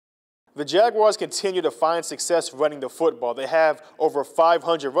The Jaguars continue to find success running the football. They have over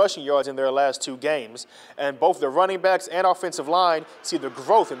 500 rushing yards in their last 2 games, and both the running backs and offensive line see the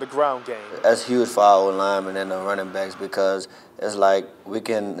growth in the ground game. That's huge for our linemen and the running backs because it's like we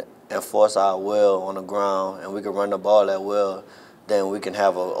can enforce our will on the ground and we can run the ball at will. Then we can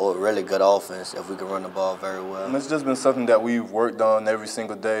have a really good offense if we can run the ball very well. It's just been something that we've worked on every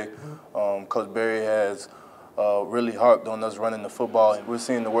single day. Coach Berry has really harped on us running the football. We're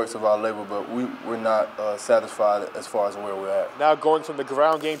seeing the works of our labor, but we're not satisfied as far as where we're at. Now going from the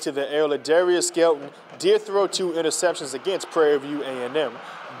ground game to the air, Ladarius Skelton did throw 2 interceptions against Prairie View A&M.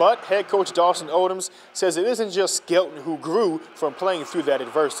 But head coach Dawson Odoms says it isn't just Skelton who grew from playing through that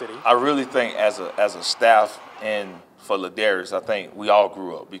adversity. I really think as a staff and for Ladarius, I think we all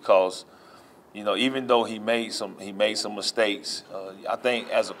grew up because, you know, even though he made some mistakes, I think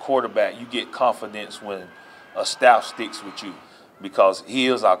as a quarterback you get confidence when a staff sticks with you because he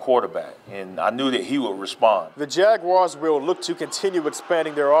is our quarterback, and I knew that he would respond. The Jaguars will look to continue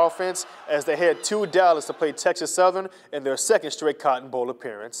expanding their offense as they head to Dallas to play Texas Southern in their 2nd straight Cotton Bowl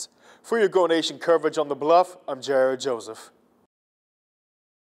appearance. For your Go Nation coverage on the Bluff, I'm Jared Joseph.